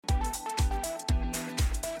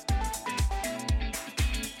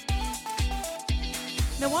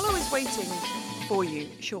Now, while I was waiting for you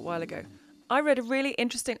a short while ago, I read a really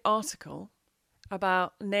interesting article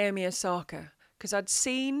about Naomi Osaka because I'd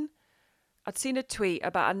seen a tweet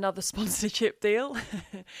about another sponsorship deal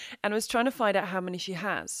and I was trying to find out how many she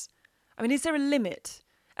has. I mean, is there a limit?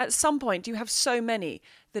 At some point, do you have so many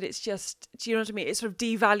that it's just, do you know what I mean? It sort of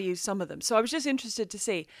devalues some of them. So I was just interested to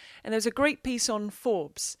see. And there's a great piece on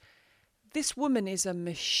Forbes. This woman is a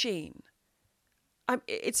machine.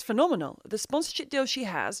 It's phenomenal. The sponsorship deal she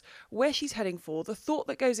has, where she's heading for, the thought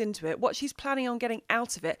that goes into it, what she's planning on getting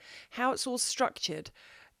out of it, how it's all structured.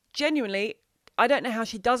 Genuinely, I don't know how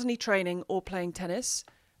she does any training or playing tennis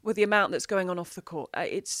with the amount that's going on off the court.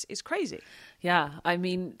 It's crazy. Yeah, I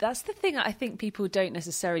mean, that's the thing I think people don't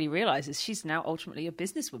necessarily realise is she's now ultimately a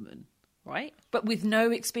businesswoman, right? But with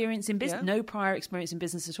no experience in business, no prior experience in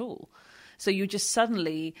business at all. So you just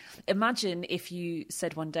suddenly imagine if you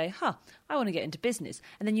said one day, I want to get into business.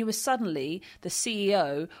 And then you were suddenly the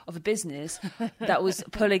CEO of a business that was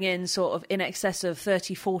pulling in sort of in excess of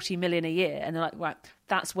 30, 40 million a year. And they're like, right,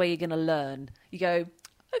 that's where you're going to learn. You go,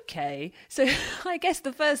 okay. So I guess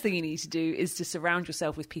the first thing you need to do is to surround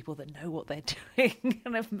yourself with people that know what they're doing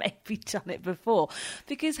and have maybe done it before.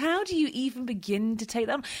 Because how do you even begin to take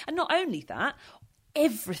that on? And not only that,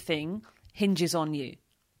 everything hinges on you.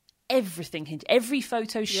 Everything, every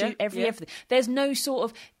photo shoot, everything. There's no sort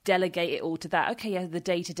of delegate it all to that. Okay, yeah, the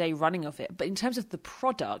day-to-day running of it. But in terms of the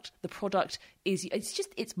product is,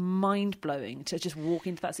 it's mind-blowing to just walk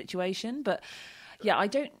into that situation. But yeah, I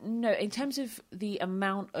don't know. In terms of the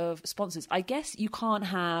amount of sponsors, I guess you can't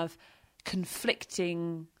have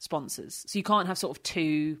conflicting sponsors. So you can't have sort of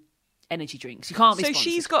two energy drinks. You can't be sponsored.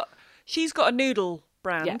 So she's got a noodle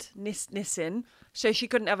brand, Nissin. So she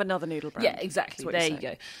couldn't have another noodle brand. Yeah, exactly. There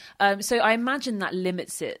you go. So I imagine that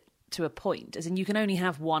limits it to a point, as in you can only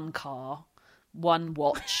have one car, one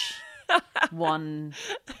watch, one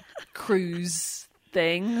cruise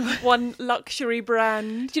thing, one luxury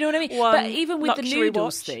brand. Do you know what I mean? But even with the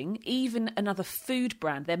noodles thing, even another food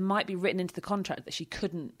brand, there might be written into the contract that she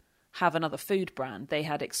couldn't have another food brand. They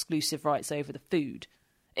had exclusive rights over the food.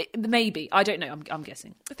 Maybe. I don't know. I'm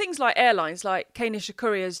guessing. Things like airlines, like Kei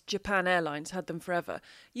Nishikoriya's Japan Airlines had them forever.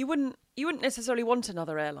 You wouldn't necessarily want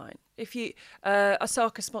another airline. If you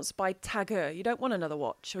Osaka sponsored by TAG Heuer, you don't want another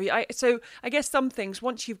watch. So I guess some things,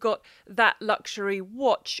 once you've got that luxury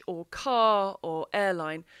watch or car or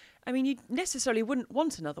airline, I mean, you necessarily wouldn't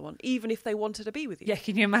want another one, even if they wanted to be with you. Yeah,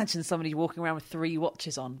 can you imagine somebody walking around with 3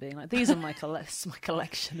 watches on, being like, these are my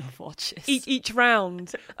collection of watches. Each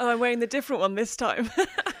round. Oh, I'm wearing the different one this time.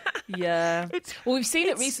 Yeah. Well, we've seen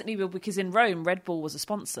it recently because in Rome, Red Bull was a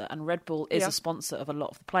sponsor, and Red Bull is a sponsor of a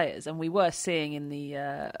lot of the players. And we were seeing in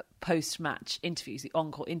the post-match interviews, the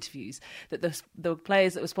encore interviews, that the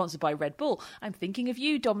players that were sponsored by Red Bull, I'm thinking of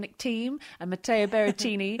you, Dominic Thiem and Matteo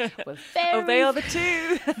Berrettini, were very... Oh, they are the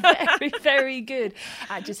two. Very, very good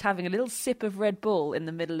at just having a little sip of Red Bull in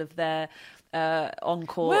the middle of their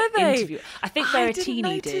encore interview. I think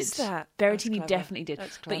Berrettini did. Berrettini definitely did.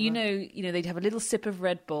 But you know, they'd have a little sip of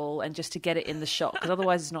Red Bull and just to get it in the shot, because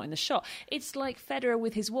otherwise it's not in the shot. It's like Federer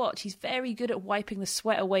with his watch. He's very good at wiping the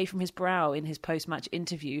sweat away from his brow in his post-match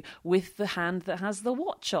interview with the hand that has the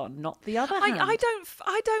watch on, not the other hand.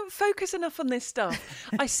 I don't focus enough on this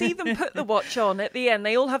stuff. I see them put the watch on at the end.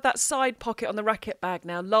 They all have that side pocket on the racket bag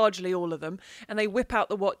now, largely all of them, and they whip out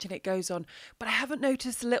the watch and it goes on. But I haven't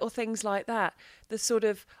noticed the little things like that. The sort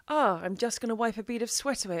of, I'm just going to wipe a bead of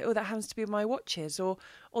sweat away. Oh, that happens to be my watches. Or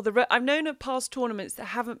I've known of past tournaments that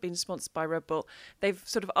haven't been sponsored by Red Bull. They've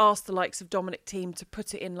sort of asked the likes of Dominic Thiem to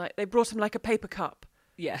put it in, like they brought him like a paper cup.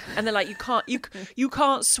 Yeah. And they're like, you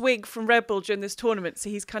can't swig from Red Bull during this tournament, so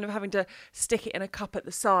he's kind of having to stick it in a cup at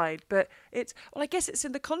the side. But I guess it's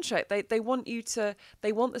in the contract. They want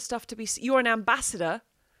the stuff to be, you're an ambassador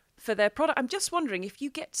for their product. I'm just wondering, if you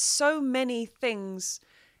get so many things,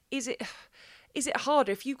 is it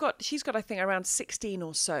harder if she's got I think around 16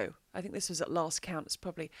 or so. I think this was at last count. It's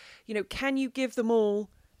probably, can you give them all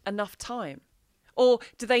enough time? Or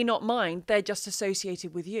do they not mind? They're just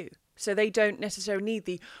associated with you. So they don't necessarily need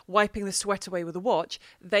the wiping the sweat away with a watch.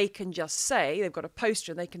 They can just say, they've got a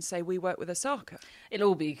poster and they can say, we work with Osaka. It'll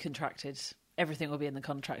all be contracted. Everything will be in the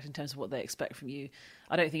contract in terms of what they expect from you.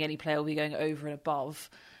 I don't think any player will be going over and above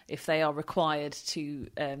if they are required to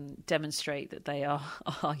demonstrate that they are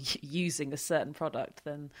using a certain product,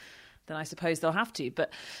 then I suppose they'll have to.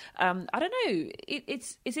 But I don't know.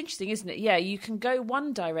 It's interesting, isn't it? Yeah, you can go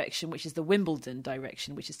one direction, which is the Wimbledon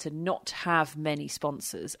direction, which is to not have many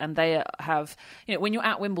sponsors. And they have, when you're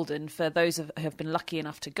at Wimbledon, for those who have been lucky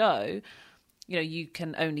enough to go, you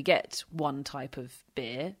can only get one type of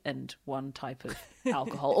beer and one type of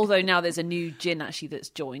alcohol. Although now there's a new gin actually that's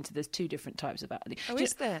joined, so there's 2 different types of alcohol. Oh,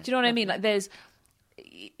 is there? Do you know what I mean? Like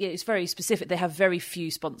it's very specific. They have very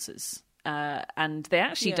few sponsors. And they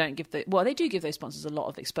actually don't give they do give those sponsors a lot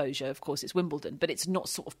of exposure. Of course, it's Wimbledon, but it's not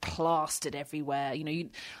sort of plastered everywhere.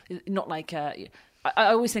 Not like I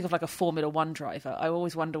always think of like a Formula One driver. I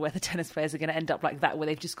always wonder whether tennis players are going to end up like that, where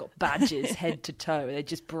they've just got badges head to toe. They're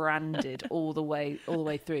just branded all the way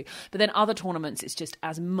through. But then other tournaments, it's just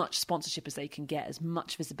as much sponsorship as they can get, as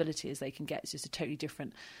much visibility as they can get. It's just a totally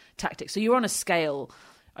different tactic. So you're on a scale,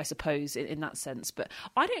 I suppose, in that sense. But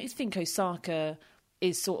I don't think Osaka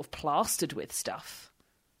is sort of plastered with stuff.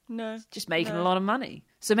 No. Just making a lot of money.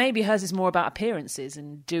 So maybe hers is more about appearances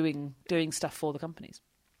and doing stuff for the companies.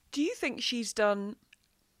 Do you think she's done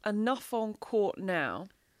enough on court now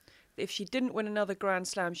that if she didn't win another Grand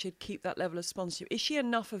Slam, she'd keep that level of sponsorship? Is she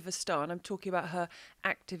enough of a star? And I'm talking about her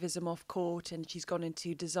activism off court, and she's gone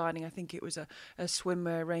into designing, I think it was a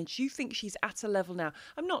swimwear range. Do you think she's at a level now?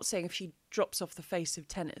 I'm not saying if she drops off the face of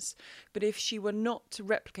tennis, but if she were not to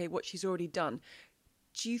replicate what she's already done,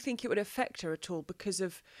 do you think it would affect her at all because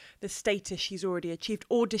of the status she's already achieved,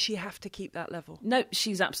 or does she have to keep that level? No,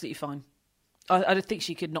 she's absolutely fine. I don't think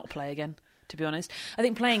she could not play again, to be honest. I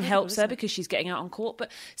think playing helps her because she's getting out on court, but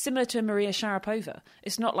similar to Maria Sharapova.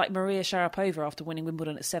 It's not like Maria Sharapova, after winning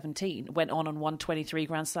Wimbledon at 17, went on and won 23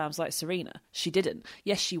 Grand Slams like Serena. She didn't.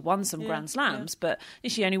 Yes, she won some Grand Slams, but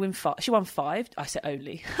she only won 5. She won 5. I said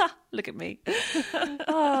only. Look at me.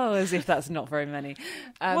 Oh, as if that's not very many.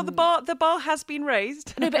 Well, the bar has been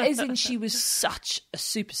raised. No, but as in she was such a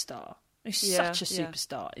superstar. Such a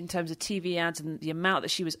superstar in terms of TV ads and the amount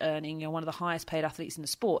that she was earning. One of the highest paid athletes in the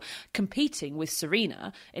sport, competing with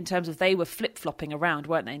Serena in terms of they were flip-flopping around,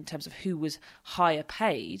 weren't they, in terms of who was higher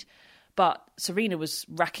paid. But Serena was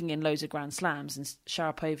racking in loads of Grand Slams, and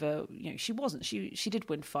Sharapova, she wasn't. She did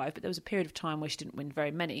win 5, but there was a period of time where she didn't win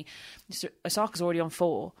very many. Osaka's already on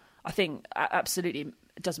 4. I think absolutely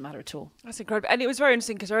it doesn't matter at all. That's incredible. And it was very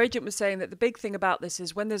interesting because our agent was saying that the big thing about this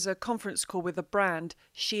is when there's a conference call with a brand,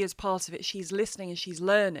 she is part of it. She's listening and she's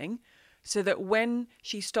learning, so that when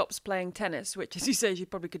she stops playing tennis, which, as you say, she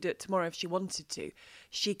probably could do it tomorrow if she wanted to,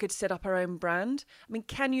 she could set up her own brand. I mean,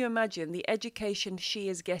 can you imagine the education she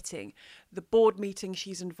is getting, the board meetings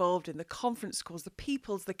she's involved in, the conference calls, the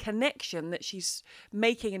the connection that she's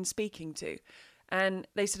making and speaking to? And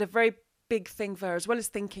they said a very big thing for her, as well as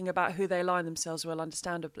thinking about who they align themselves with,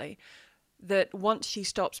 understandably, that once she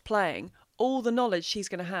stops playing, all the knowledge she's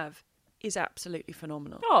going to have is absolutely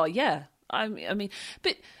phenomenal. Oh, yeah. I mean,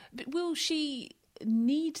 but will she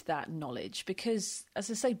need that knowledge? Because, as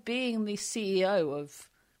I say, being the CEO of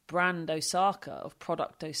brand Osaka, of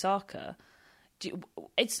product Osaka,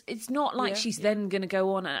 it's not like she's then going to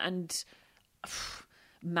go on and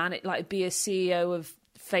man it, like be a CEO of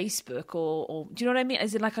Facebook or do you know what I mean?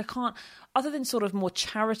 As in, like, I can't, other than sort of more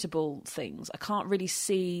charitable things, I can't really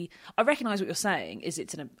see. I recognise what you're saying. Is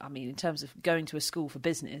it's in terms of going to a school for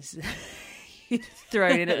business,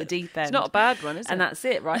 thrown in at the deep end. It's not a bad one, is it? And that's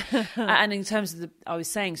it, right? And in terms of I was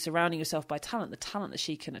saying, surrounding yourself by talent, the talent that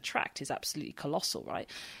she can attract is absolutely colossal, right?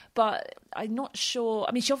 But I'm not sure.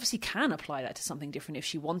 I mean, she obviously can apply that to something different if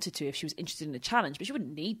she wanted to, if she was interested in a challenge, but she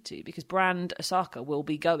wouldn't need to, because brand Osaka will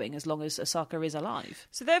be going as long as Osaka is alive.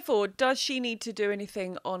 So therefore, does she need to do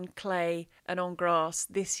anything on clay and on grass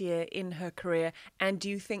this year in her career? And do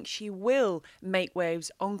you think she will make waves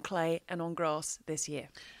on clay and on grass this year?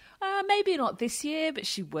 Maybe not this year, but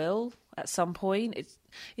she will at some point. It's,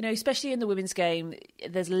 especially in the women's game,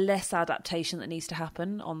 there's less adaptation that needs to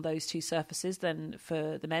happen on those two surfaces than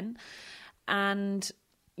for the men. And,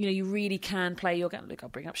 you really can play your game. Look, I'll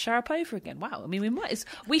bring up Sharapova again. Wow. I mean,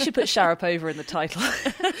 we should put Sharapova in the title.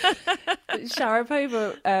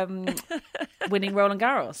 Sharapova winning Roland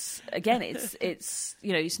Garros. Again,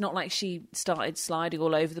 it's not like she started sliding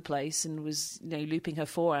all over the place and was, looping her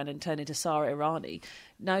forehand and turned into Sara Irani.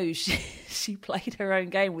 No, she played her own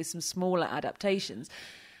game with some smaller adaptations.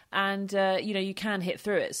 And, you can hit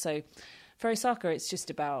through it. So for Osaka, it's just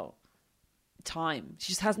about time.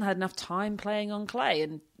 She just hasn't had enough time playing on clay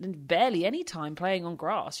and barely any time playing on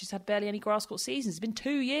grass. She's had barely any grass court seasons. It's been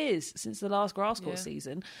 2 years since the last grass court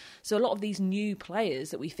season. So a lot of these new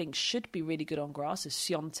players that we think should be really good on grass, as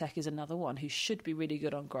Swiatek is another one who should be really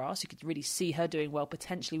good on grass. You could really see her doing well,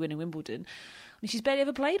 potentially winning Wimbledon. I mean, she's barely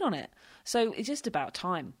ever played on it. So it's just about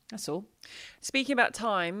time. That's all. Speaking about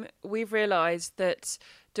time, we've realised that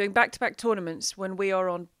doing back-to-back tournaments when we are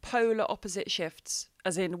on polar opposite shifts,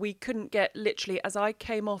 as in we couldn't get, literally, as I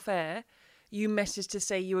came off air, you messaged to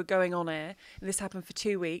say you were going on air, and this happened for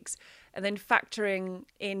 2 weeks, and then factoring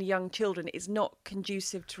in young children is not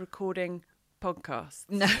conducive to recording podcasts.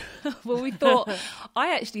 No. Well,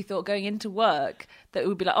 I actually thought going into work that it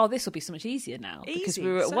would be like, oh, this will be so much easier now because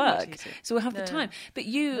we were at work. So we'll have the time. But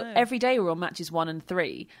every day were on matches 1 and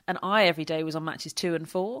 3, and I every day was on matches 2 and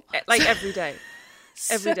 4. Like every day.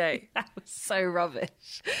 Every day. That was so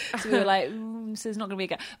rubbish. So we were like, so there's not going to be a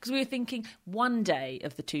gap. Because we were thinking one day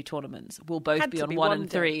of the 2 tournaments we'll both be on 1 and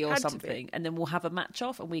 3 or something, and then we'll have a match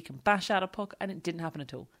off and we can bash out a pocket, and it didn't happen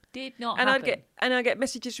at all. Did not happen. I get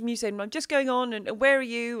messages from you saying, I'm just going on, and where are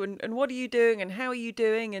you, and what are you doing, and how are you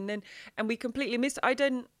doing, and we completely missed. I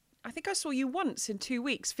think I saw you once in 2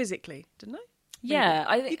 weeks physically, didn't I? Yeah,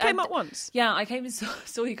 I think you came up once. Yeah, I came and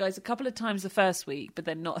saw you guys a couple of times the first week, but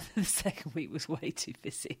then not the second week. Was way too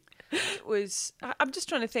busy. I'm just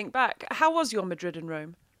trying to think back. How was your Madrid and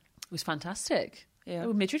Rome? It was fantastic. Yeah,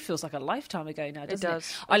 Madrid feels like a lifetime ago now, doesn't it?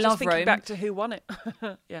 Does. I love Rome. Back to who won it.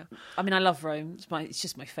 Yeah. I mean, I love Rome. It's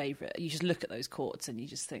just my favourite. You just look at those courts and you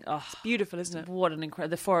just think, oh, it's beautiful, isn't it? What an incredible.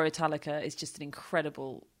 The Foro Italica is just an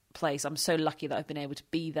incredible place. I'm so lucky that I've been able to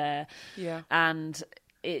be there. Yeah. And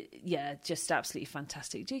just absolutely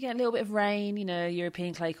fantastic. Do you get a little bit of rain,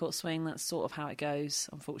 European clay court swing? That's sort of how it goes,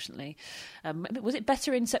 unfortunately. Was it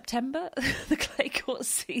better in September, the clay court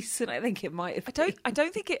season? I think it might have been. I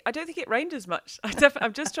don't think it rained as much.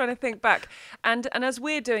 I'm just trying to think back. And as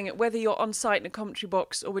we're doing it, whether you're on site in a commentary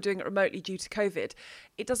box or we're doing it remotely due to COVID,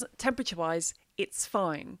 it doesn't, temperature-wise, it's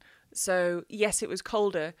fine. So, yes, it was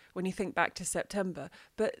colder when you think back to September,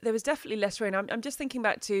 but there was definitely less rain. I'm just thinking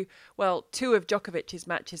back to, 2 of Djokovic's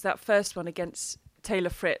matches. That first one against Taylor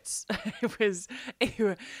Fritz,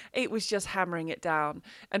 it was just hammering it down.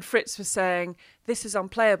 And Fritz was saying, this is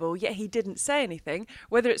unplayable, yet he didn't say anything,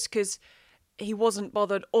 whether it's because he wasn't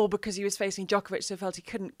bothered or because he was facing Djokovic, so felt he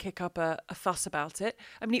couldn't kick up a fuss about it.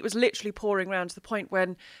 I mean, it was literally pouring around to the point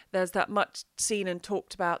when there's that much seen and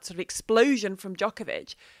talked about sort of explosion from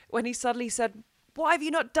Djokovic when he suddenly said, why have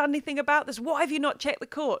you not done anything about this? Why have you not checked the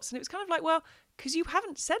courts? And it was kind of like, well, because you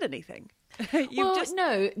haven't said anything.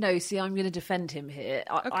 No. See, I'm going to defend him here.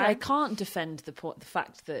 Okay. I can't defend the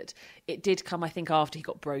fact that it did come, I think, after he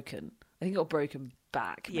got broken. I think he got broken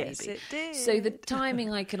back, maybe. Yes, it did. So the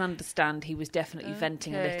timing, I can understand. He was definitely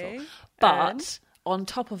venting a little. But on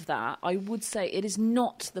top of that, I would say it is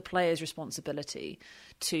not the player's responsibility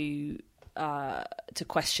to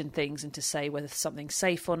question things and to say whether something's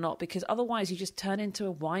safe or not, because otherwise you just turn into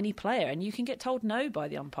a whiny player and you can get told no by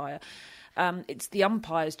the umpire. It's the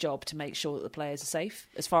umpire's job to make sure that the players are safe,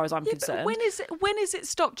 as far as I'm concerned. When is it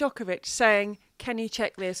stopped Djokovic saying, can you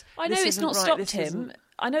check this? I know it's not stopped him.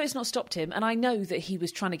 I know it's not stopped him, and I know that he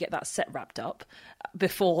was trying to get that set wrapped up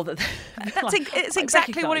before that. It's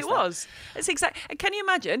exactly what it was. It's exactly. Can you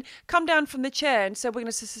imagine? Come down from the chair and said, "We're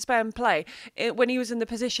going to suspend play." When he was in the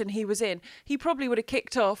position he was in, he probably would have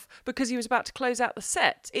kicked off because he was about to close out the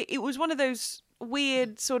set. It was one of those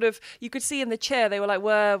weird sort of, you could see in the chair they were like,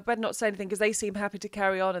 well, better not say anything because they seem happy to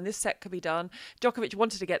carry on and this set could be done. Djokovic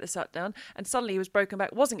wanted to get the set done and suddenly he was broken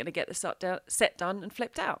back, wasn't going to get the set done and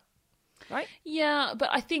flipped out. Right? Yeah, but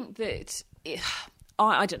I think that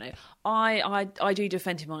I don't know. I do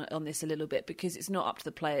defend him on this a little bit because it's not up to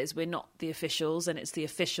the players. We're not the officials, and it's the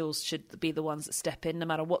officials should be the ones that step in, no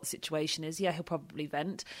matter what the situation is. Yeah, he'll probably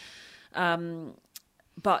vent,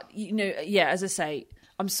 but as I say,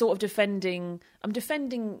 I'm sort of defending. I'm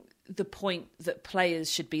defending the point that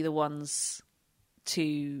players should be the ones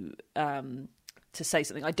to say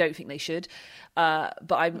something. I don't think they should,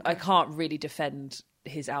 but I can't really defend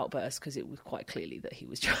his outburst because it was quite clearly that he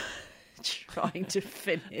was trying to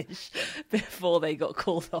finish before they got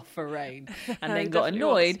called off for rain, and then got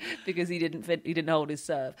annoyed because he didn't hold his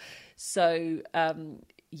serve. So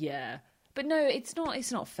but no, it's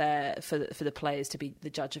not fair for the players to be the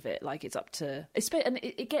judge of it. Like, it's up to, and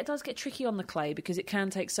it does get tricky on the clay because it can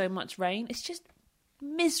take so much rain. It's just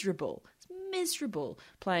miserable. It's miserable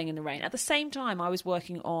playing in the rain. At the same time, I was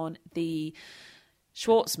working on the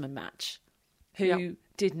Schwartzman match, who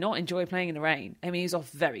did not enjoy playing in the rain. I mean, he was off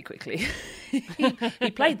very quickly.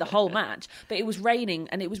 he played the whole match, but it was raining,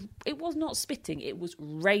 and it was not spitting. It was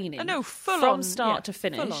raining. I know, from start to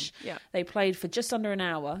finish. Full on, yeah. They played for just under an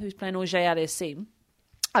hour. He was playing Auger-Aliassime.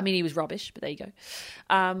 I mean, he was rubbish, but there you go.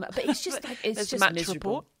 But it's just like, it's just match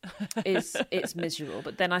miserable. It's miserable.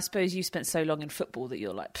 But then I suppose you spent so long in football that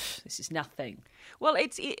you're like, this is nothing. Well,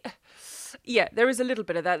 there is a little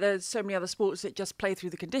bit of that. There's so many other sports that just play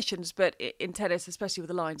through the conditions, but in tennis, especially with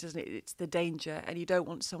the lines, isn't it? It's the danger, and you don't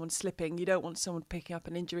want someone slipping. You don't want someone picking up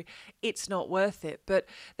an injury. It's not worth it. But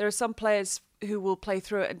there are some players who will play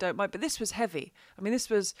through it and don't mind. But this was heavy. I mean, this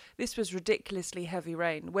was ridiculously heavy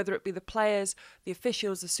rain. Whether it be the players, the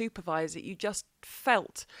officials, the supervisor, you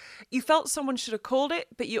felt someone should have called it,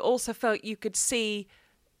 but you also felt you could see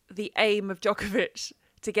the aim of Djokovic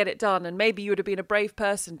to get it done, and maybe you would have been a brave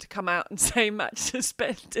person to come out and say match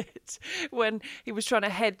suspended when he was trying to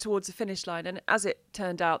head towards the finish line. And as it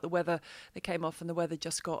turned out, they came off and the weather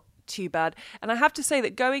just got too bad. And I have to say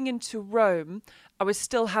that going into Rome, I was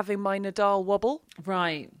still having my Nadal wobble.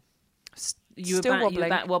 Right. You were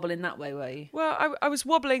back wobbling that way, were you? Well, I was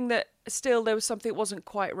wobbling that still there was something that wasn't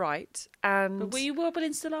quite right. But were you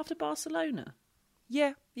wobbling still after Barcelona?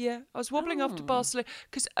 Yeah. I was wobbling after Barcelona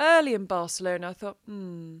because early in Barcelona I thought,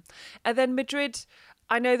 And then Madrid,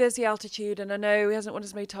 I know there's the altitude and I know he hasn't won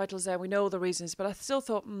as many titles there. We know all the reasons, but I still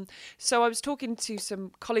thought, So I was talking to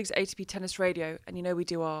some colleagues at ATP Tennis Radio, and we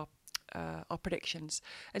do our predictions.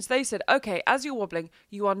 And so they said, okay, as you're wobbling,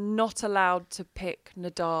 you are not allowed to pick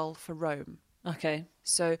Nadal for Rome. Okay.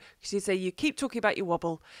 So, because you say you keep talking about your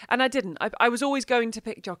wobble, and I didn't. I was always going to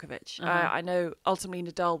pick Djokovic. I know ultimately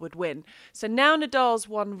Nadal would win. So now Nadal's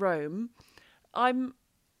won Rome, I'm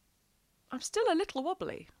still a little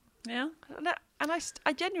wobbly. Yeah. And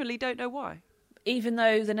I genuinely don't know why. Even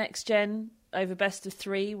though the next gen over best of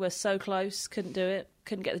 3 were so close, couldn't do it,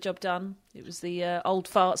 couldn't get the job done. It was the old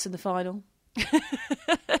farts in the final.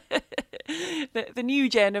 The new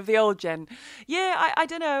gen of the old gen. Yeah, I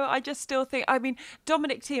don't know. I just still think,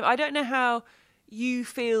 Dominic Thiem, I don't know how you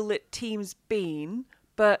feel that Thiem's been,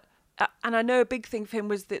 but, and I know a big thing for him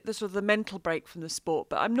was the sort of the mental break from the sport,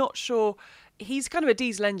 but I'm not sure. He's kind of a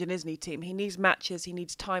diesel engine, isn't he, Thiem? He needs matches, he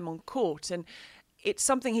needs time on court, and it's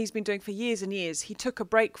something he's been doing for years and years. He took a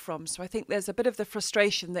break from, so I think there's a bit of the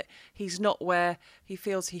frustration that he's not where he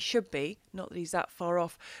feels he should be, not that he's that far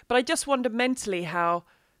off. But I just wonder mentally how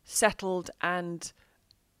settled and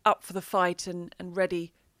up for the fight and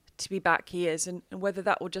ready to be back he is, and whether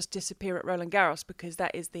that will just disappear at Roland Garros, because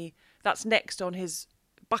that's next on his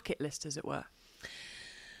bucket list, as it were.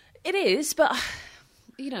 It is, but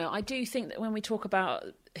I do think that when we talk about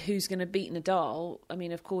who's going to beat Nadal,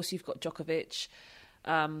 of course you've got Djokovic,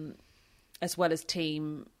 as well as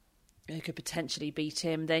Thiem, who could potentially beat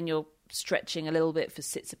him. Then you're stretching a little bit for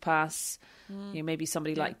Tsitsipas, maybe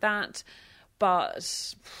somebody like that.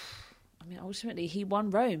 But, ultimately, he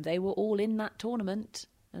won Rome. They were all in that tournament,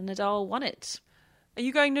 and Nadal won it. Are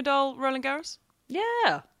you going Nadal, Roland Garros?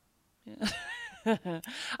 Yeah. It's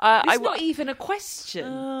not even a question.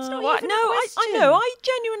 It's not even a question. I know. I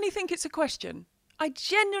genuinely think it's a question. I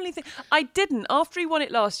genuinely think... I didn't. After he won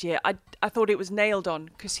it last year, I thought it was nailed on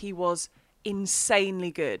because he was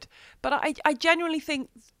insanely good. But I genuinely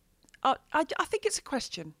think... I think it's a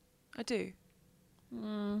question. I do.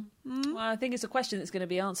 Well, I think it's a question that's going to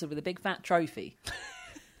be answered with a big fat trophy.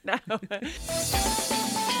 No.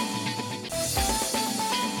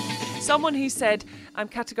 Someone who said, I'm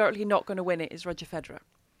categorically not going to win it is Roger Federer.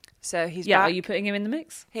 So he's back. Are you putting him in the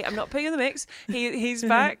mix? I'm not putting him in the mix. He's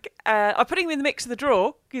back. I'm putting him in the mix of the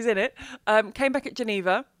draw. He's in it. Came back at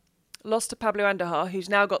Geneva, lost to Pablo Andujar, who's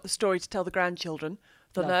now got the story to tell the grandchildren.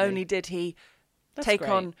 That not only did he take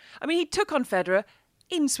on... he took on Federer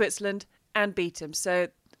in Switzerland and beat him. So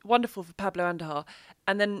wonderful for Pablo Andujar.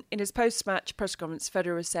 And then in his post-match press conference,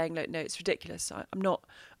 Federer was saying, "Look, no, it's ridiculous. I'm not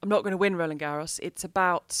going to win Roland Garros. It's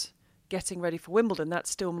about getting ready for Wimbledon. That's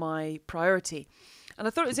still my priority." And I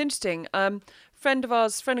thought it was interesting. Friend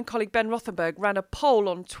and colleague Ben Rothenberg ran a poll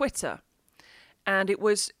on Twitter, and it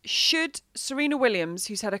was, should Serena Williams,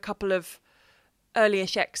 who's had a couple of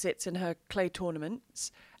early-ish exits in her clay tournaments,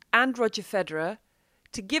 and Roger Federer,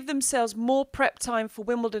 to give themselves more prep time for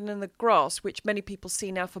Wimbledon and the grass, which many people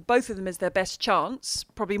see now for both of them as their best chance,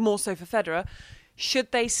 probably more so for Federer,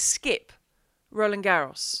 should they skip Roland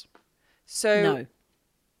Garros? So, no.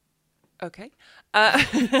 Okay.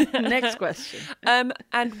 Next question.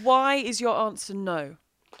 And why is your answer no?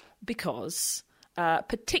 Because,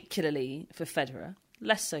 particularly for Federer,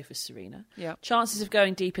 less so for Serena, yeah, chances of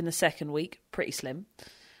going deep in the second week, pretty slim.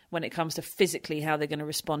 When it comes to physically how they're going to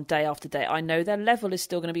respond day after day. I know their level is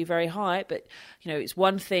still going to be very high, but it's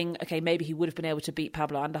one thing, okay, maybe he would have been able to beat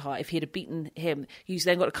Pablo Andujar. If he'd have beaten him, he's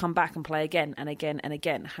then got to come back and play again and again and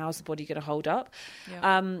again. How's the body going to hold up?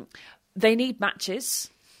 Yeah. They need matches.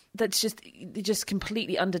 They're just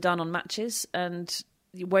completely underdone on matches, and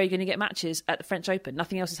where are you going to get matches? At the French Open.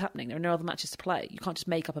 Nothing else is happening. There are no other matches to play. You can't just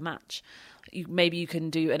make up a match. Maybe you can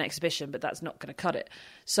do an exhibition, but that's not going to cut it.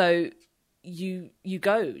 So you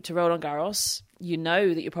go to Roland Garros, you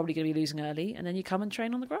know that you're probably going to be losing early, and then you come and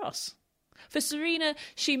train on the grass. For Serena,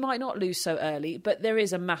 she might not lose so early, but there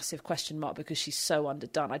is a massive question mark because she's so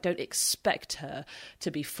underdone. I don't expect her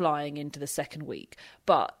to be flying into the second week,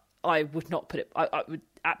 but I would not put it... I would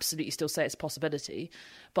absolutely still say it's a possibility,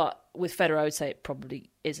 but with Federer, I would say it probably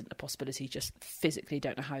isn't a possibility. Just physically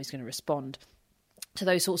don't know how he's going to respond to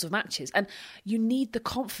those sorts of matches. And you need the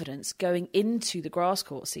confidence going into the grass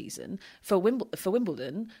court season for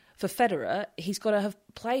Wimbledon. For Federer, he's got to have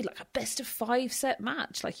played like a best of 5 set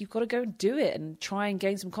match. Like, you've got to go and do it and try and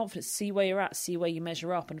gain some confidence, see where you're at, see where you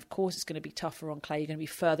measure up. And of course, it's going to be tougher on clay. You're going to be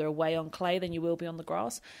further away on clay than you will be on the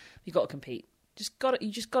grass. You've got to compete.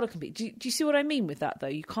 You just got to compete. Do you see what I mean with that, though?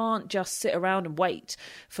 You can't just sit around and wait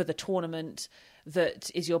for the tournament that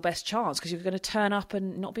is your best chance, because you're going to turn up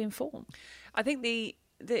and not be in form. I think the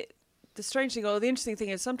strange thing, or the interesting thing,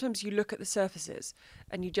 is sometimes you look at the surfaces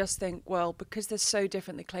and you just think, well, because they're so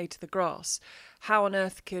different, the clay to the grass, how on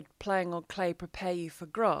earth could playing on clay prepare you for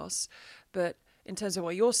grass? But in terms of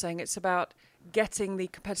what you're saying, it's about getting the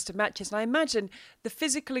competitive matches. And I imagine the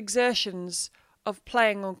physical exertions of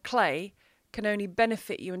playing on clay can only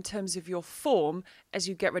benefit you in terms of your form as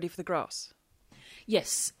you get ready for the grass.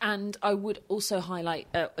 Yes, and I would also highlight,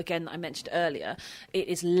 again, I mentioned earlier, it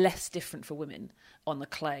is less different for women on the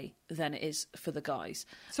clay than it is for the guys.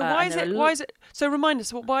 So why is it? So remind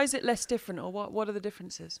us, why is it less different, or what are the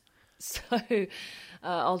differences? So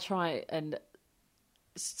I'll try and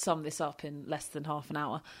sum this up in less than half an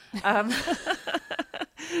hour.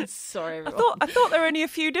 Sorry, everyone. I thought there were only a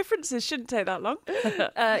few differences. Shouldn't take that long.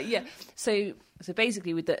 Yeah. So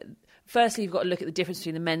basically, firstly, you've got to look at the difference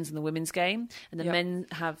between the men's and the women's game. And the men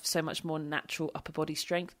have so much more natural upper body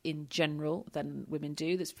strength in general than women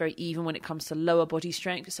do. That's very even when it comes to lower body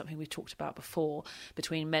strength. It's something we've talked about before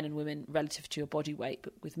between men and women relative to your body weight.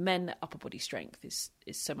 But with men, upper body strength is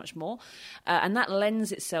so much more. And that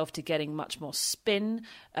lends itself to getting much more spin,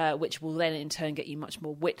 which will then in turn get you much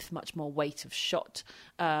more width, much more weight of shot,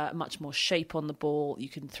 much more shape on the ball. You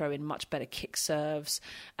can throw in much better kick serves.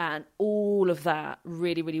 And all of that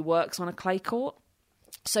really, really works on a clay court.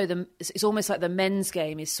 So it's almost like the men's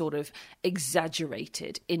game is sort of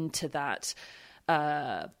exaggerated into that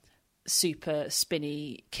super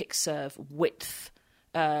spinny kick serve width,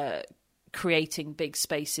 creating big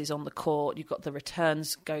spaces on the court. You've got the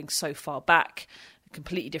returns going so far back, a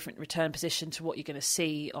completely different return position to what you're going to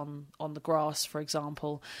see on the grass, for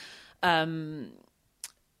example. So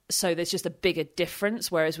there's just a bigger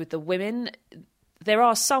difference, whereas with the women, there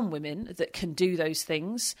are some women that can do those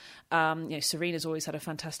things. Serena's always had a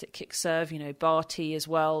fantastic kick serve. Barty as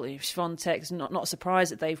well. Swiatek's not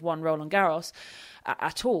surprised that they've won Roland Garros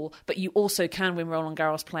at all. But you also can win Roland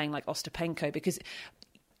Garros playing like Ostapenko, because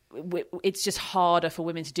it's just harder for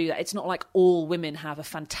women to do that. It's not like all women have a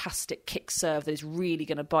fantastic kick serve that is really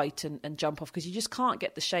going to bite and jump off, because you just can't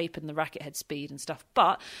get the shape and the racket head speed and stuff.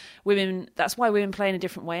 But women, that's why women play in a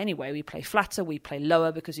different way anyway. We play flatter, we play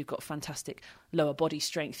lower, because we've got fantastic lower body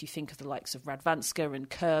strength. You think of the likes of Radwanska and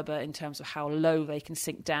Kerber in terms of how low they can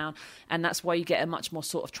sink down. And that's why you get a much more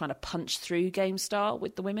sort of trying to punch through game style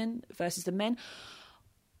with the women versus the men.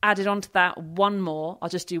 Added on to that, one more. I'll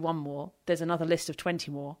just do one more. There's another list of 20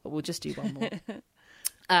 more, but we'll just do one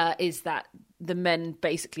more. Is that the men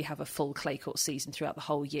basically have a full clay court season throughout the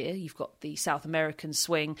whole year. You've got the South American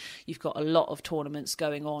swing. You've got a lot of tournaments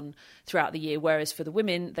going on throughout the year, whereas for the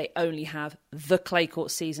women, they only have the clay court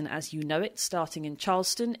season as you know it, starting in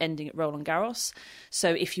Charleston, ending at Roland Garros. So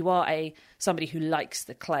if you are somebody who likes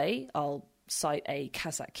the clay, I'll cite a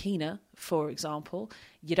Kasatkina, for example,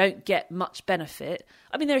 you don't get much benefit.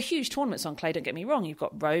 I mean, there are huge tournaments on clay, don't get me wrong. You've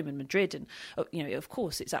got Rome and Madrid, and of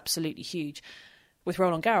course it's absolutely huge with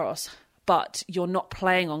Roland Garros, but you're not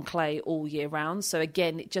playing on clay all year round. So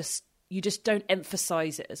again, you just don't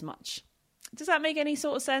emphasize it as much. Does that make any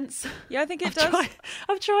sort of sense? Yeah, I think it does.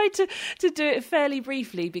 I've tried to do it fairly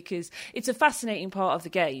briefly because it's a fascinating part of the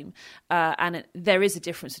game, and there is a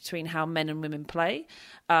difference between how men and women play.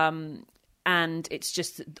 And it's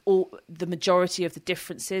just the majority of the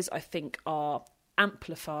differences, I think, are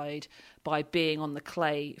amplified by being on the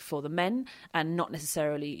clay for the men and not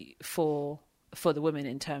necessarily for the women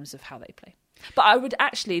in terms of how they play. But I would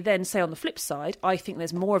actually then say on the flip side, I think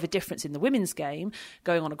there's more of a difference in the women's game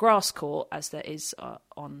going on a grass court as there is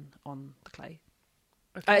on the clay.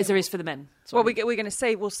 Okay. As there is for the men. Sorry. Well, we're going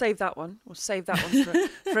to we'll save that one. We'll save that one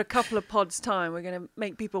for a couple of pods' time. We're going to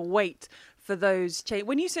make people wait for those changes.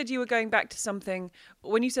 When you said you were going back to something,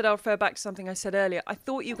 when you said I'll refer back to something I said earlier, I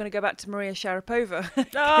thought you were going to go back to Maria Sharapova.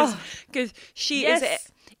 Because she is.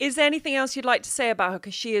 Is there anything else you'd like to say about her?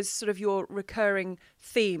 Because she is sort of your recurring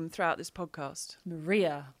theme throughout this podcast.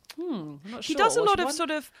 Maria. I'm not He sure. does a What lot she of won?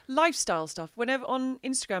 sort of lifestyle stuff. Whenever on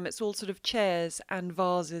Instagram, it's all sort of chairs and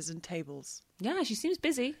vases and tables. Yeah, she seems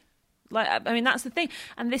busy. Like, I mean, that's the thing,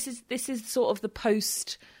 and this is sort of the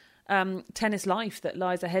post tennis life that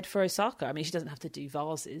lies ahead for Osaka. I mean, she doesn't have to do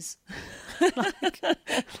vases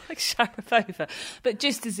like Sharapova, but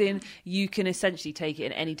just as in you can essentially take it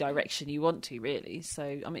in any direction you want to, really.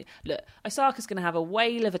 So, I mean, look, Osaka's going to have a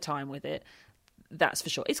whale of a time with it. That's for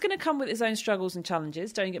sure. It's going to come with its own struggles and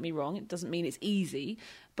challenges. Don't get me wrong. It doesn't mean it's easy,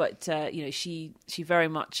 but she very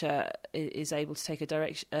much is able to take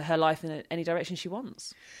her life in any direction she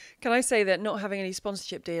wants. Can I say that not having any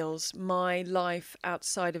sponsorship deals, my life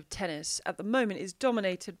outside of tennis at the moment is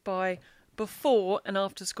dominated by before and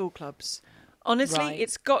after school clubs. Honestly, Right.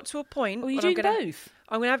 it's got to a point. Well, you're when doing both.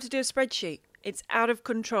 I'm going to have to do a spreadsheet. It's out of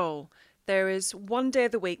control. There is one day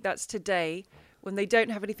of the week, that's today, when they don't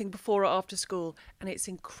have anything before or after school, and it's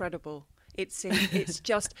incredible. It's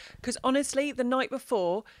just because honestly, the night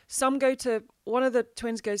before, one of the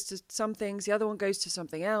twins goes to some things, the other one goes to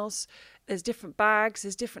something else. There's different bags,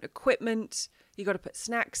 there's different equipment. You got to put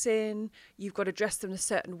snacks in. You've got to dress them a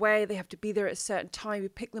certain way. They have to be there at a certain time. You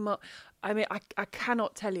pick them up. I mean, I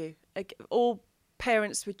cannot tell you. Like, all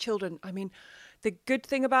parents with children. I mean, the good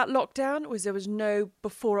thing about lockdown was there was no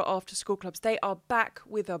before or after school clubs. They are back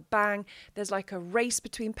with a bang. There's like a race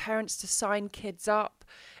between parents to sign kids up.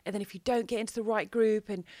 And then if you don't get into the right group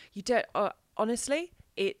and you don't, honestly,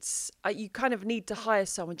 it's you kind of need to hire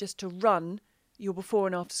someone just to run your before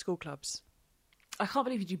and after school clubs. I can't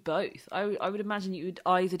believe you do both. I would imagine you would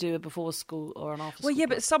either do a before school or an after school. Well, yeah,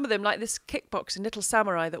 club. but some of them, like this kickboxing Little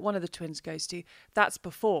Samurai that one of the twins goes to, that's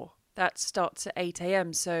before. That starts at 8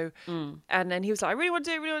 a.m. So, and then he was like, I really want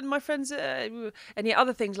to do it, really want my friends. And yet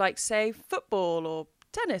other things like, say, football or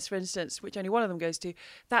tennis, for instance, which only one of them goes to,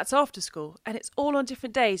 that's after school. And it's all on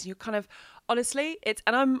different days. And you're kind of, honestly,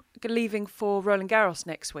 and I'm leaving for Roland Garros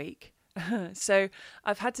next week. So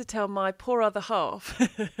I've had to tell my poor other half,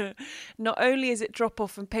 not only is it drop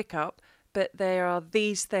off and pick up, but there are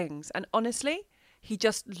these things. And honestly, he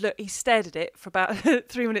stared at it for about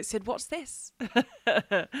 3 minutes, said, what's this?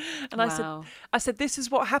 And Wow. I said, this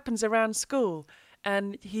is what happens around school.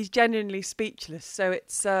 And he's genuinely speechless. So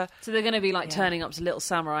it's... So they're going to be like turning up to Little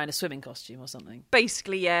Samurai in a swimming costume or something.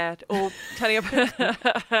 Basically, yeah. Or turning up,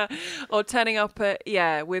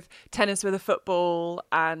 with tennis with a football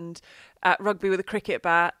and rugby with a cricket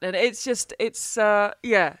bat. And it's just, So...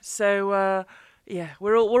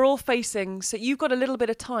 we're all facing. So you've got a little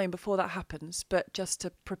bit of time before that happens, but just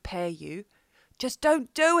to prepare you, just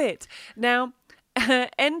don't do it. Now,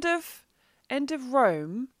 end of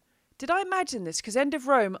Rome. Did I imagine this? Because end of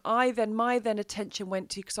Rome, my attention went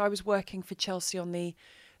to, because I was working for Chelsea on the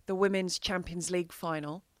Women's Champions League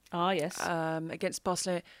final. Ah, yes. Against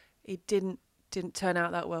Barcelona. It didn't turn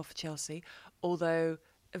out that well for Chelsea, although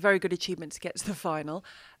a very good achievement to get to the final.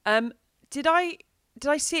 Did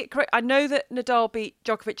I see it correct? I know that Nadal beat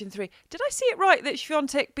Djokovic in 3. Did I see it right that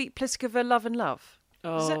Swiatek beat Pliskova love and love?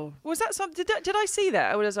 Oh. Was that something? Did I see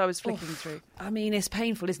that as I was flicking through? I mean, it's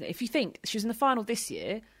painful, isn't it? If you think she was in the final this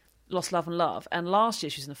year, lost love and love, and last year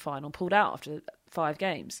she was in the final, pulled out after 5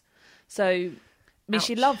 games. So, I mean,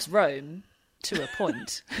 she loves Rome to a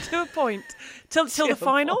point. To a point. Till the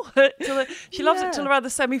final? She loves it till around the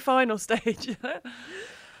semi-final stage.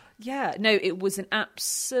 Yeah, no, it was an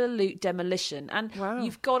absolute demolition. And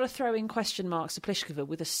You've got to throw in question marks to Pliskova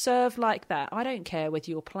with a serve like that. I don't care whether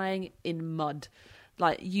you're playing in mud.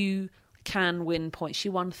 Like, you can win points. She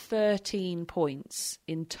won 13 points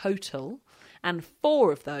in total, and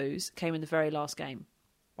 4 of those came in the very last game.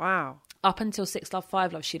 Wow. Up until 6-love,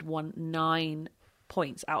 5-love, she'd won 9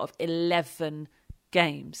 points out of 11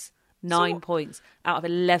 games. 9 points out of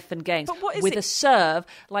 11 games. But what is with it? a serve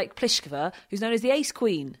like Pliskova, who's known as the ace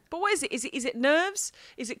queen. But what is it? Is it nerves?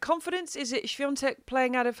 Is it confidence? Is it Swiatek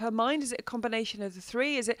playing out of her mind? Is it a combination of the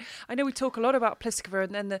 3? Is it? I know we talk a lot about Pliskova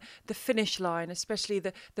and then the finish line, especially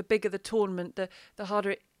the bigger the tournament, the harder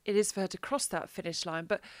it is for her to cross that finish line.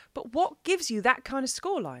 But what gives you that kind of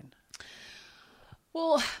scoreline?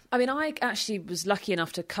 Well, I mean, I actually was lucky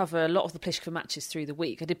enough to cover a lot of the Pliskova matches through the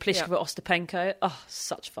week. I did Pliskova Ostapenko. Oh,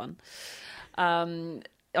 such fun. I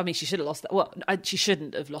mean, she should have lost that. Well, she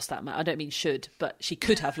shouldn't have lost that match. I don't mean should, but she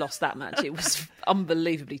could have lost that match. It was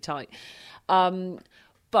unbelievably tight.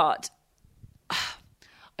 But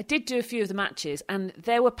I did do a few of the matches, and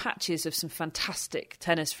there were patches of some fantastic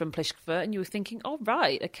tennis from Pliskova, and you were thinking, oh,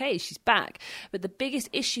 right, okay, she's back. But the biggest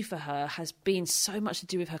issue for her has been so much to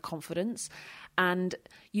do with her confidence. And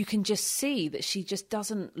you can just see that she just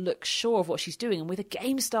doesn't look sure of what she's doing. And with a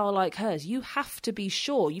game style like hers, you have to be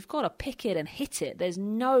sure. You've got to pick it and hit it. There's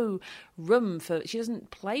no room for... She doesn't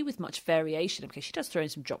play with much variation. Okay, she does throw in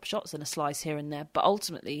some drop shots and a slice here and there, but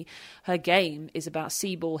ultimately her game is about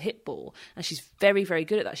see ball, hit ball. And she's very, very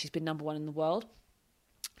good at that. She's been number one in the world.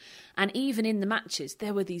 And even in the matches,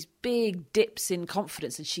 there were these big dips in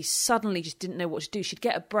confidence and she suddenly just didn't know what to do. She'd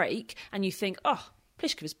get a break and you think, oh,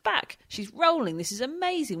 Pliškova's back. She's rolling. This is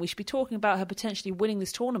amazing. We should be talking about her potentially winning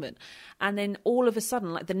this tournament. And then all of a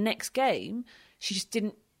sudden, like the next game, she just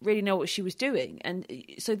didn't really know what she was doing. And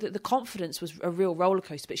so the confidence was a real roller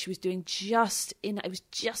coaster, but she was doing it was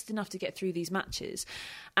just enough to get through these matches.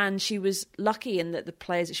 And she was lucky in that the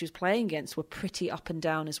players that she was playing against were pretty up and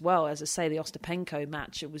down as well. As I say, the Ostapenko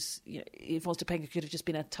match, it was, if Ostapenko could have just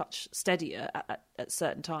been a touch steadier at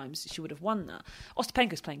certain times, she would have won that.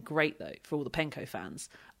 Ostapenko's playing great though, for all the Penko fans.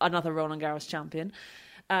 Another Roland Garros champion.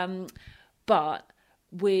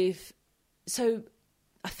 So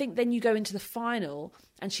I think then you go into the final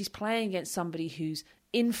and she's playing against somebody who's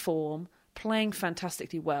in form, playing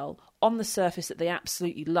fantastically well, on the surface that they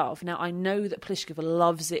absolutely love. Now, I know that Pliškova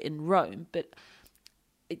loves it in Rome, but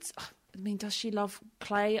does she love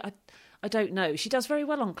clay? I don't know. She does very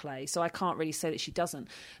well on clay, so I can't really say that she doesn't.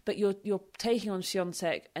 But you're taking on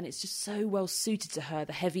Świątek, and it's just so well suited to her,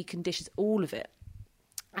 the heavy conditions, all of it.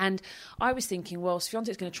 And I was thinking, well,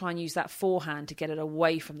 Świątek's going to try and use that forehand to get it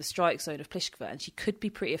away from the strike zone of Pliškova, and she could be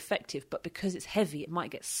pretty effective, but because it's heavy, it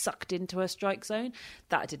might get sucked into her strike zone.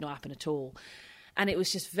 That did not happen at all. And it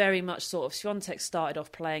was just very much sort of Świątek started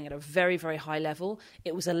off playing at a very, very high level.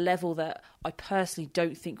 It was a level that I personally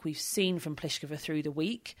don't think we've seen from Pliškova through the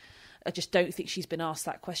week. I just don't think she's been asked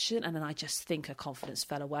that question, and then I just think her confidence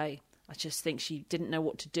fell away. I just think she didn't know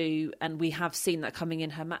what to do, and we have seen that coming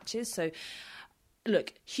in her matches. So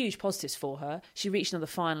look, huge positives for her. She reached another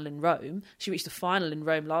final in Rome. She reached the final in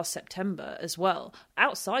Rome last September as well.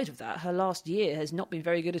 Outside of that, her last year has not been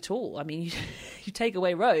very good at all. I mean, you take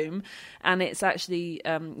away Rome and it's actually,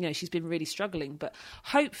 she's been really struggling. But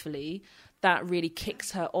hopefully that really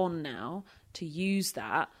kicks her on now to use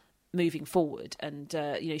that moving forward. And,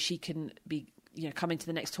 she can be... coming to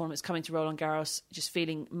the next tournaments, coming to Roland Garros, just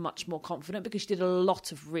feeling much more confident because she did a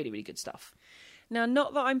lot of really, really good stuff. Now,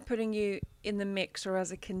 not that I'm putting you in the mix or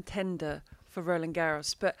as a contender for Roland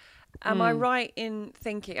Garros, but am I right in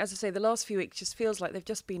thinking, as I say, the last few weeks just feels like they've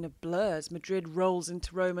just been a blur as Madrid rolls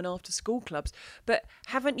into Rome and after school clubs. But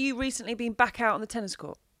haven't you recently been back out on the tennis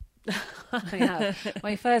court? I have.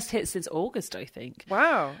 My first hit since August, I think.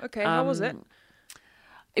 Wow. Okay. How was it?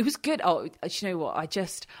 It was good. Oh, you know what?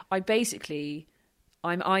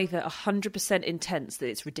 I'm either 100% intense that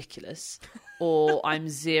it's ridiculous, or I'm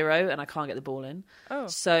 0 and I can't get the ball in. Oh.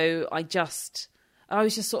 So I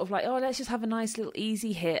was just sort of like, let's just have a nice little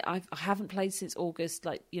easy hit. I haven't played since August.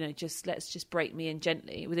 Let's just break me in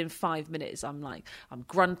gently. Within 5 minutes, I'm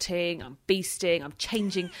grunting, I'm beasting, I'm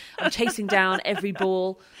chasing down every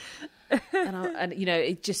ball,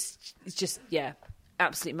 it's just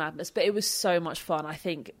absolute madness. But it was so much fun. I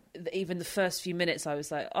think even the first few minutes I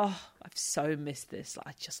was like, I've so missed this.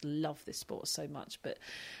 I just love this sport so much. But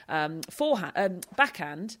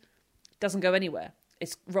backhand doesn't go anywhere.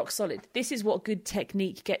 It's rock solid. This is what good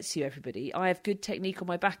technique gets you, everybody. I have good technique on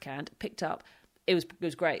my backhand, picked up. It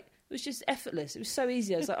was great. It was just effortless. It was so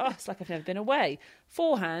easy. I was like, it's like I've never been away.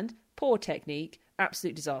 Forehand, poor technique,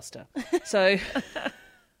 absolute disaster. So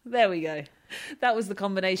there we go. That was the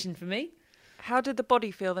combination for me. How did the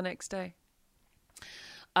body feel the next day?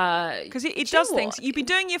 Because it does things. You've been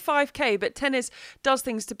doing your 5K, but tennis does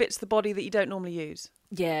things to bits of the body that you don't normally use.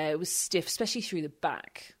 Yeah, it was stiff, especially through the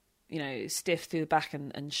back. Stiff through the back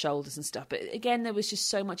and shoulders and stuff. But again, there was just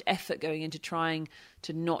so much effort going into trying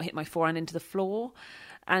to not hit my forehand into the floor.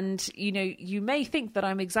 And, you may think that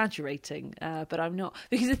I'm exaggerating, but I'm not.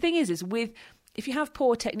 Because the thing is if you have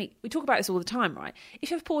poor technique, we talk about this all the time, right? If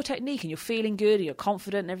you have poor technique and you're feeling good and you're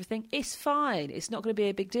confident and everything, it's fine. It's not going to be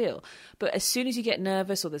a big deal. But as soon as you get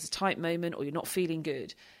nervous or there's a tight moment or you're not feeling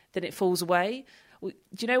good, then it falls away. Well,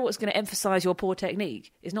 do you know what's going to emphasise your poor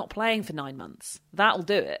technique? Is not playing for 9 months. That'll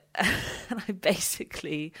do it. And I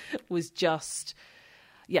basically was just,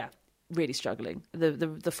 really struggling.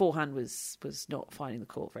 The forehand was not finding the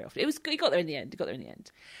court very often. It got there in the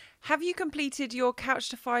end. Have you completed your Couch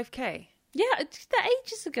to 5K? Yeah, I did that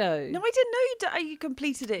ages ago. No, I didn't know you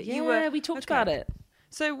completed it. Yeah, we talked about it.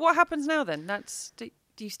 So what happens now then? Do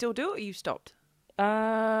you still do it or you stopped?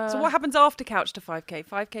 So what happens after couch to 5K?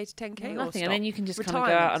 5K to 10K? Nothing, or stop? and then you can just kind of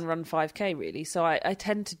go out and run 5K really. So I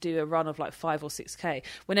tend to do a run of like 5 or 6K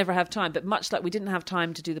whenever I have time. But much like we didn't have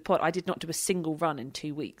time to do the pod, I did not do a single run in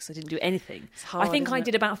 2 weeks. I didn't do anything. It's hard, I think isn't I it?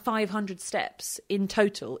 did about 500 steps in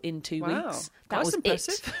total in 2 weeks. That That's was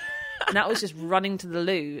impressive. it. And that was just running to the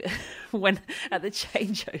loo when at the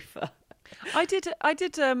changeover. I did.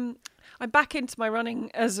 I'm back into my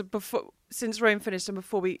running since Rome finished and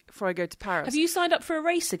before I go to Paris. Have you signed up for a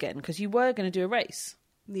race again? Because you were going to do a race.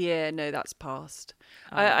 Yeah, no, that's past.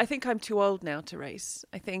 I think I'm too old now to race.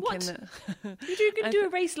 I think. What? You were going to do a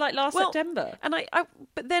race like last September. And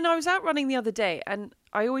but then I was out running the other day, and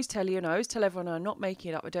I always tell you, and I always tell everyone, I'm not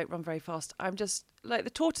making it up. I don't run very fast. I'm just like the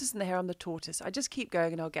tortoise in the hare. I'm the tortoise. I just keep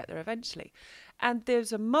going, and I'll get there eventually. And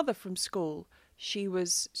there's a mother from school. She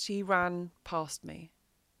ran past me.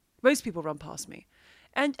 Most people run past me.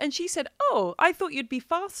 And she said, "Oh, I thought you'd be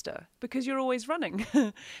faster because you're always running."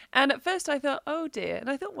 And at first I thought, "Oh dear." And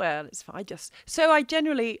I thought, well, it's fine.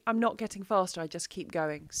 I'm not getting faster. I just keep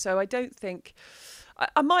going. So I don't think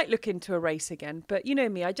I might look into a race again. But you know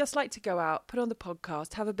me, I just like to go out, put on the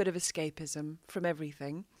podcast, have a bit of escapism from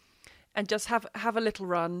everything, and just have a little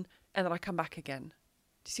run, and then I come back again.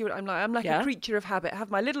 Do you see what I'm like? I'm like a creature of habit. I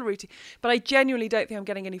have my little routine. But I genuinely don't think I'm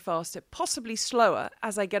getting any faster. Possibly slower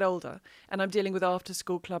as I get older. And I'm dealing with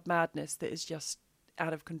after-school club madness that is just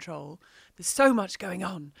out of control. There's so much going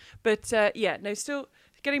on. But still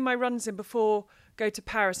getting my runs in before go to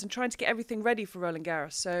Paris and trying to get everything ready for Roland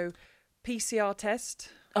Garros. So PCR test.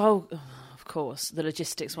 Oh, of course, the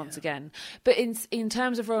logistics once again. But in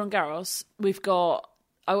terms of Roland Garros, we've got...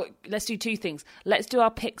 let's do two things. Let's do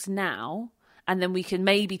our picks now, and then we can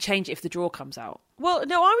maybe change it if the draw comes out. Well,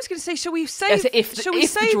 no, I was going to say, shall we save? If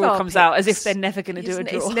the draw comes out, as if they're never going to do a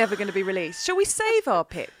draw. It's never going to be released. Shall we save our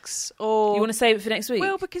picks, or you want to save it for next week?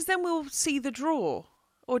 Well, because then we'll see the draw.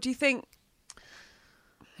 Or do you think?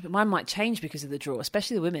 But mine might change because of the draw,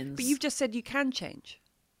 especially the women's. But you've just said you can change,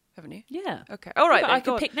 haven't you? Yeah. Okay. All right. But then, I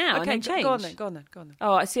could pick now and then change. Go on then.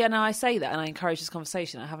 Oh, I see. Now I say that, and I encourage this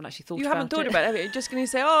conversation. I haven't actually thought about it. You haven't thought about it, have you? You're just going to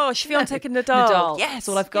say, "Oh, Swiatek and Nadal." Yes, that's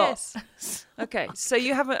all I've got. Yes. Okay. So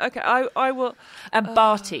you haven't. Okay. I will. And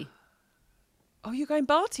Barty. Oh, you're going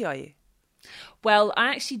Barty, are you? Well,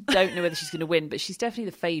 I actually don't know whether she's going to win, but she's definitely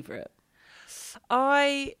the favourite.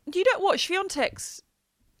 You don't watch Swiatek's.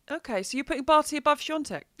 Okay, so you're putting Barty above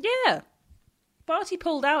Swiatek? Yeah. Barty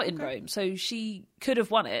pulled out in Rome, so she could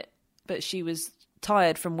have won it, but she was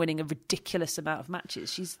tired from winning a ridiculous amount of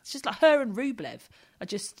matches. She's just like her and Rublev are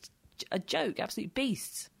just a joke, absolute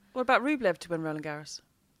beasts. What about Rublev to win Roland Garros?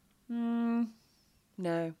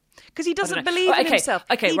 No. Because he doesn't believe in himself.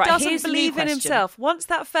 Okay, he right. doesn't believe in himself. Once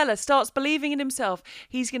that fella starts believing in himself,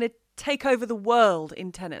 he's going to take over the world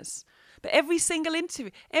in tennis. But every single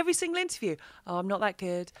interview, oh, I'm not that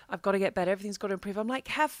good. I've got to get better. Everything's got to improve. I'm like,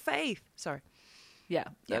 have faith. Sorry. Yeah.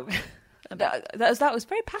 That was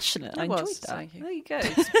very passionate. I enjoyed that. Thank you. There you go.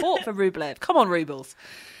 Support for Rublev. Come on, Rubles.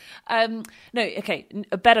 No, okay.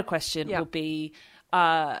 A better question would be,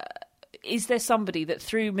 is there somebody that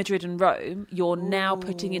through Madrid and Rome you're now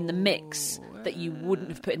putting in the mix that you wouldn't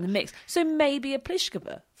have put in the mix? So maybe a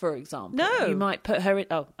Pliskova, for example. No. You might put her in...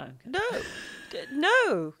 Oh, okay.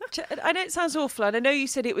 No. I know it sounds awful, and I know you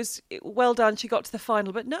said it was well done, she got to the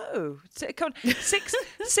final, but no. Come on.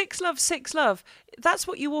 Six love. That's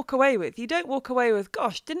what you walk away with. You don't walk away with,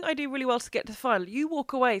 gosh, didn't I do really well to get to the final? You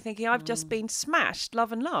walk away thinking, I've just been smashed,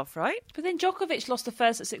 love, right? But then Djokovic lost the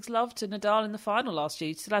first at 6 love to Nadal in the final last year.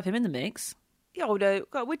 You still have him in the mix. Oh, no.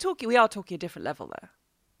 God, we are talking a different level there.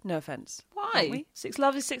 No offence. Why? 6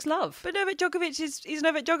 love is 6 love. But Novak Djokovic is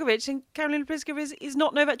Novak Djokovic, and Karolina Pliskova is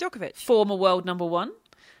not Novak Djokovic. Former world number one.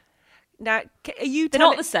 Now, are you? They're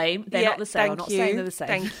not the same. They're not the same. I'm not saying they're the same.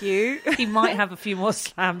 Thank you. He might have a few more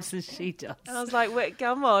slams than she does. And I was like, wait,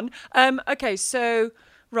 come on. Okay, so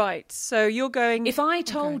right, so you're going. If I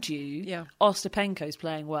told you, Ostapenko's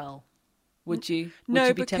playing well, would you? No,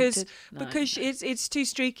 you be tempted? Because it's too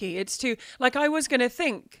streaky. It's too like I was going to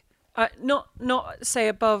think. Not say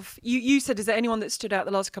above. You said, is there anyone that stood out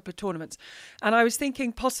the last couple of tournaments? And I was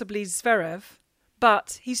thinking possibly Zverev,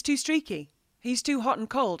 but he's too streaky. He's too hot and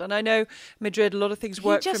cold. And I know Madrid, a lot of things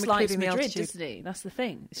work for him, including the altitude. He just likes Madrid, doesn't he? That's the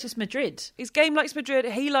thing. It's just Madrid. His game likes Madrid.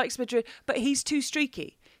 He likes Madrid, but he's too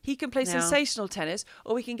streaky. He can play sensational tennis,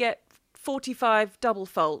 or we can get 45 double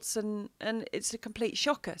faults, and it's a complete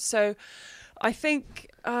shocker. So I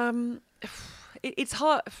think it's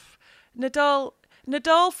hard.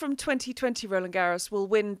 Nadal from 2020 Roland Garros will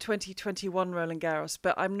win 2021 Roland Garros,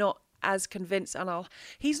 but I'm not as convinced. And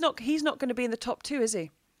he's not going to be in the top 2, is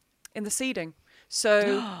he? In the seeding.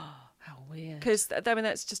 So How weird. Because I mean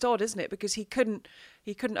that's just odd, isn't it? Because he couldn't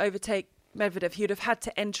overtake Medvedev. He'd have had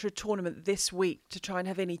to enter a tournament this week to try and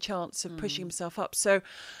have any chance of pushing himself up. So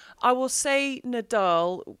I will say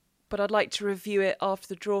Nadal, but I'd like to review it after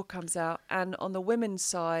the draw comes out. And on the women's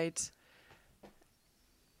side,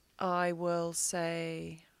 I will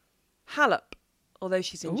say Halep, although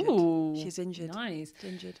she's injured. Ooh, she's injured. Nice. She's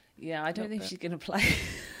injured. Yeah, I don't think she's going to play.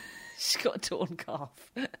 She's got a torn calf.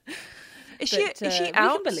 Is she out? Is she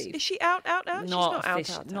out? She's not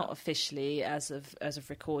out. Not officially as of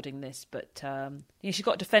recording this, but she's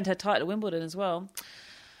got to defend her title at Wimbledon as well.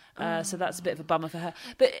 So that's a bit of a bummer for her.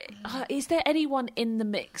 But is there anyone in the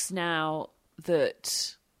mix now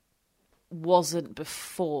that wasn't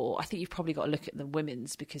before? I think you've probably got to look at the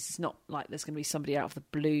women's, because it's not like there's going to be somebody out of the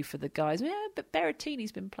blue for the guys. Yeah, but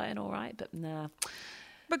Berrettini's been playing all right, but nah.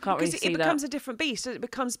 Because it becomes a different beast. It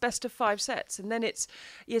becomes best of 5 sets. And then it's,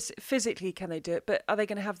 yes, physically can they do it, but are they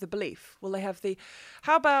going to have the belief? Will they have the...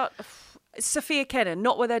 How about Sophia Kenin,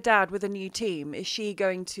 not with her dad, with a new team? Is she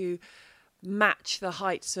going to match the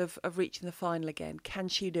heights of reaching the final again? Can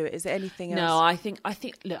she do it? Is there anything else? No, I think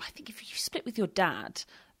if you split with your dad,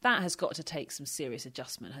 that has got to take some serious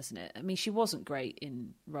adjustment, hasn't it? I mean, she wasn't great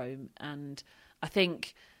in Rome, and I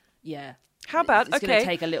think, yeah... How about, it's going to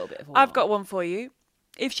take a little bit of a while. I've while. got one for you.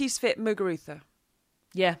 If she's fit, Muguruza.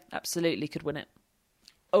 Yeah, absolutely could win it.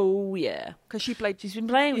 Oh, yeah. Because she's been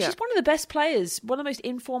playing. Yeah. She's one of the best players, one of the most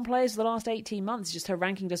informed players of the last 18 months. Just her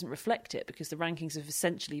ranking doesn't reflect it, because the rankings have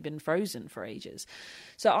essentially been frozen for ages.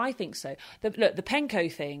 So I think so. The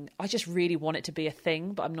Penko thing, I just really want it to be a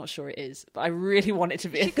thing, but I'm not sure it is. But I really want it to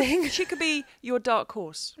be a thing. She could be your dark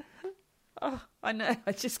horse. Oh, I know.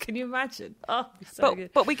 Can you imagine? Oh, so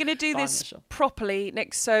good. But we're going to do this properly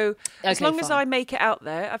next. So as long as I make it out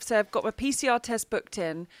there, I've got my PCR test booked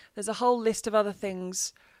in. There's a whole list of other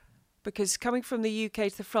things, because coming from the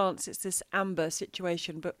UK to France, it's this amber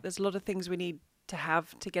situation. But there's a lot of things we need to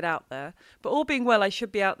have to get out there. But all being well, I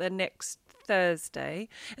should be out there next Thursday.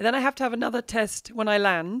 And then I have to have another test when I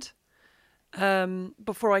land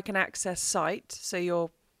before I can access site. So you're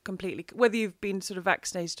completely, whether you've been sort of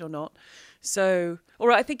vaccinated or not. So, all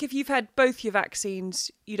right, I think if you've had both your vaccines,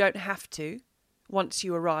 you don't have to once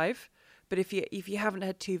you arrive. But if you haven't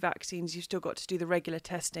had 2 vaccines, you've still got to do the regular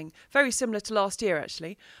testing. Very similar to last year,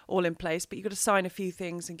 actually, all in place. But you've got to sign a few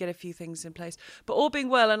things and get a few things in place. But all being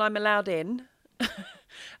well, and I'm allowed in,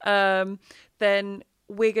 then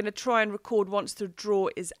we're going to try and record once the draw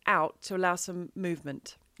is out to allow some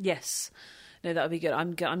movement. Yes. No, that would be good.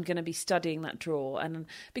 I'm going to be studying that draw, and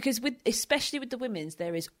because especially with the women's,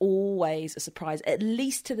 there is always a surprise. At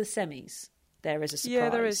least to the semis, there is a surprise. Yeah,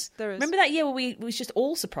 there is. Remember that year where it was just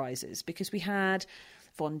all surprises, because we had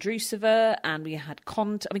Vondrousova and we had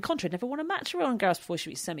Contra. I mean, Contra never won a match around Garros before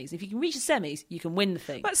she reached semis. If you can reach the semis, you can win the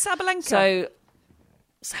thing. But Sabalenka.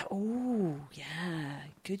 So oh yeah,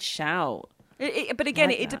 good shout. But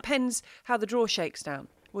again, it depends how the draw shakes down.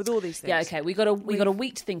 With all these things. Yeah, okay. We got a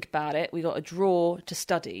week to think about it. We got a draw to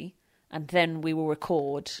study, and then we will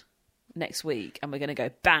record next week, and we're going to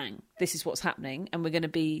go bang. This is what's happening, and we're going to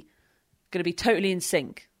be totally in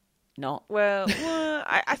sync. Not well.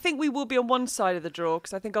 I think we will be on one side of the draw,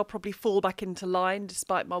 because I think I'll probably fall back into line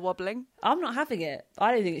despite my wobbling. I'm not having it.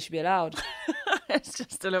 I don't think it should be allowed. It's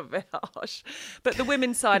just a little bit harsh. But the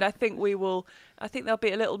women's side, I think we will. I think there'll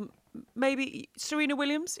be a little. Maybe Serena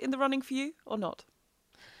Williams in the running for you or not?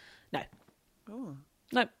 No. Oh.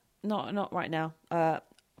 No, not right now.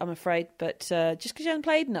 I'm afraid, but just because you haven't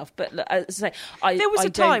played enough. But as I say, there was a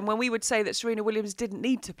time when we would say that Serena Williams didn't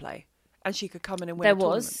need to play, and she could come in and win. There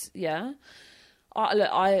was, yeah.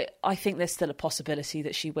 I think there's still a possibility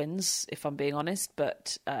that she wins, if I'm being honest,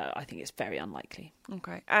 but I think it's very unlikely.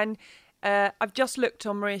 Okay, and I've just looked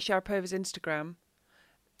on Maria Sharapova's Instagram.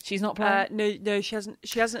 She's not playing? No, she hasn't.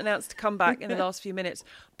 She hasn't announced to come back in the last few minutes.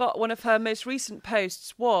 But one of her most recent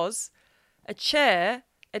posts was a chair,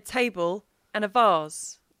 a table, and a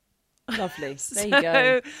vase. Lovely. There you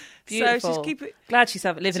go. Beautiful. So glad she's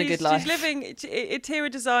living a good life. She's living interior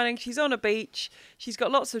designing. She's on a beach. She's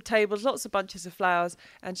got lots of tables, lots of bunches of flowers,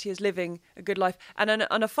 and she is living a good life. And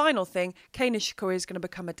on a final thing, Kei Nishikori is going to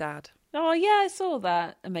become a dad. Oh, yeah, I saw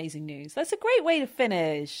that. Amazing news. That's a great way to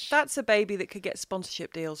finish. That's a baby that could get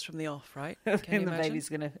sponsorship deals from the off, right? Can the baby's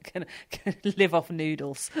going to live off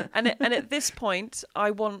noodles. And at this point,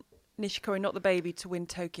 I want Nishikori, not the baby, to win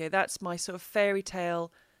Tokyo. That's my sort of fairy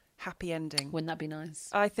tale happy ending. Wouldn't that be nice?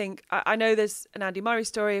 I think, I know there's an Andy Murray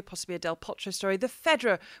story, possibly a Del Potro story. The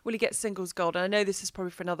Federer, will he get singles gold? And I know this is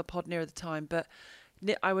probably for another pod nearer the time, but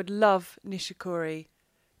I would love Nishikori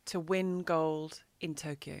to win gold in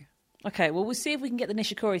Tokyo. Okay, well, we'll see if we can get the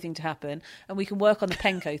Nishikori thing to happen, and we can work on the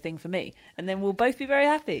Penko thing for me, and then we'll both be very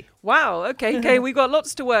happy. Wow, okay, we've got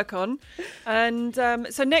lots to work on. And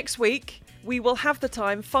so next week, we will have the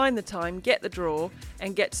time, find the time, get the draw,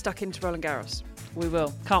 and get stuck into Roland Garros. We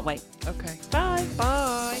will. Can't wait. Okay. Bye.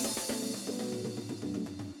 Bye.